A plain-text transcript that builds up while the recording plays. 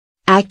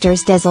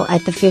Actors Dazzle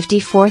at the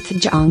 54th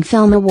Daejong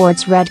Film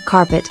Awards red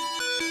carpet.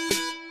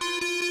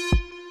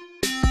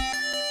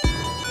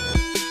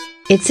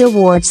 It's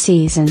award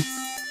season.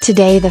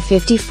 Today the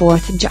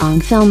 54th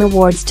Daejong Film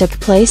Awards took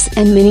place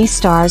and many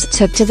stars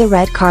took to the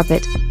red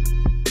carpet.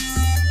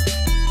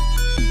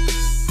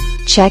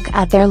 Check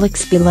out their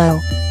looks below.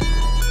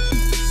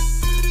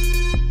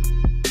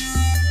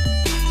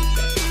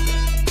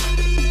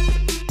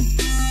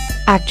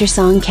 Actor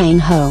Song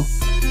Kang-ho,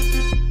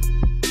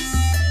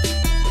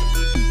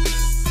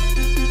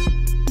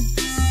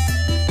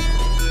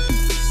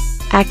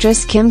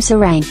 actress Kim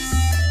Sarang,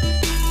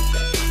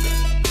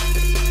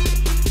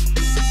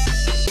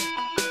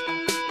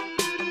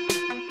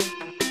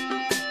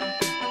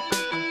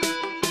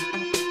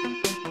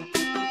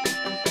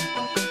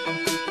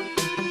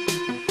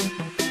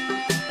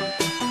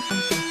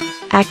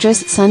 actress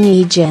Sun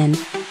Ye-jin,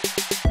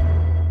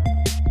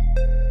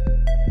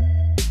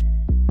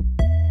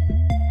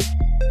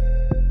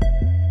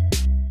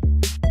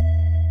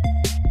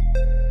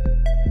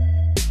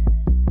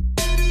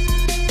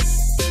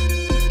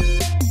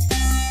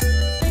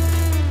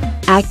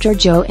 actor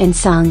Jo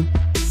In-sung,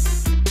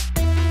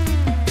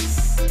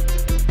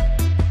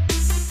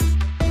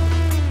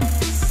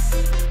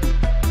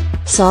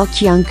 Seo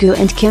Kyung-gu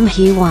and Kim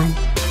Hee-won,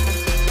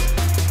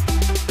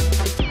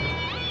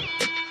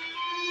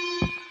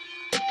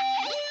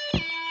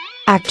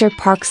 actor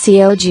Park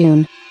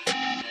Seo-joon,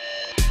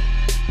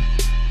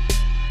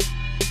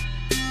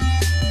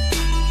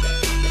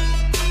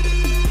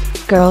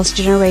 Girls'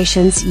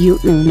 Generation's Yoo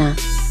Eun-ah,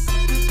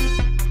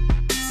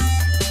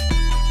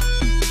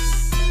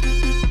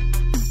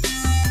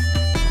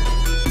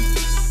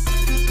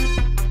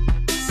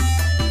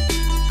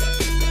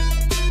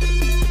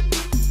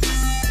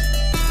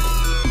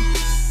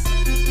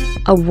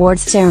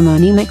 awards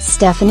ceremony mix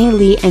Stephanie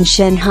Lee and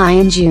Shin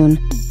Hyun-jun.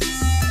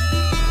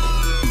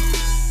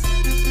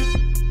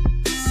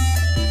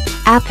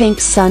 A Pink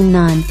Sun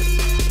Nun,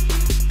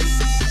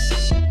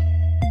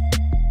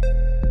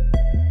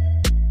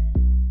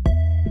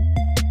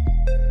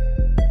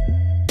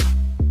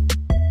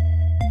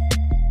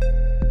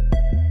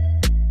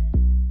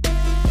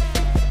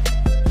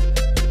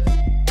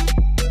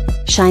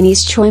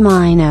 Chinese Choi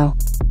Min-oh,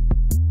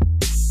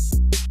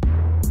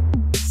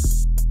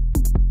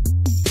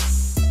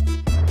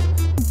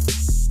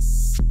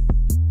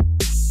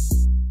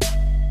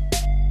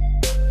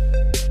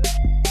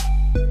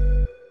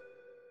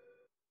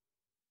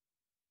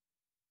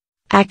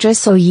 actress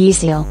So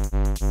Ye-sil,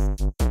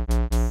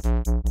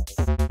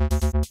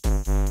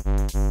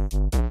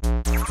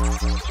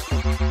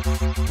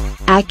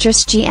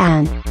 actress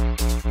Ji-an,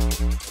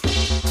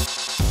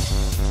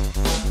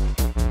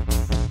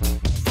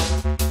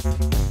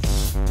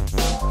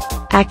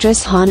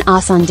 actress Han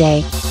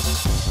Ah-sundae,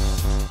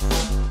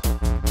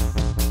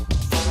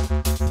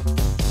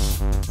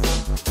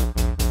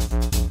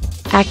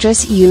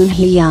 actress Yoon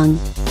Hee-young,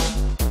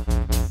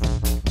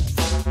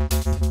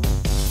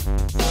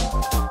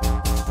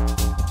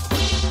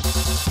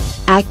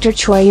 actor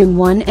Choi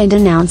Yoon-won and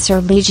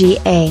announcer Lee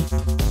Ji-ae,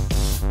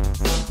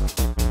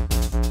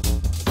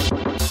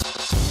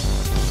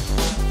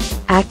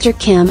 actor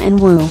Kim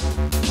In-woo,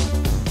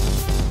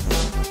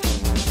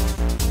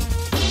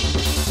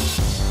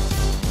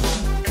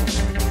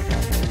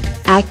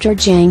 actor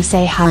Jang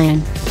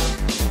Se-hyun,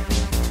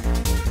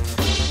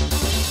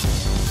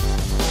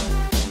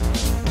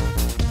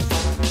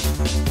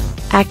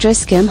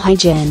 actress Kim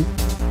Hye-jin,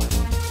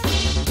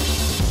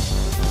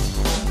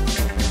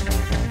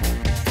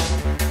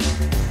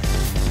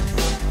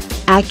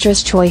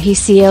 actress Choi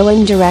Hee-seo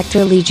and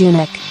director Lee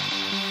Joon-ik,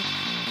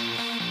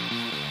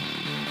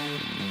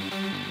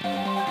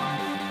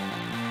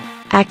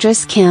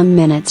 actress Kim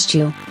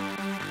Min-ju,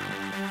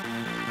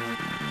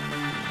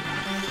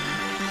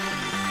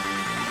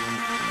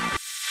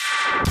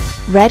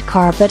 red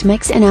carpet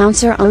mix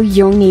announcer Oh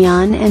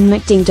Young-yeon and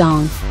Mik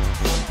Ding-dong.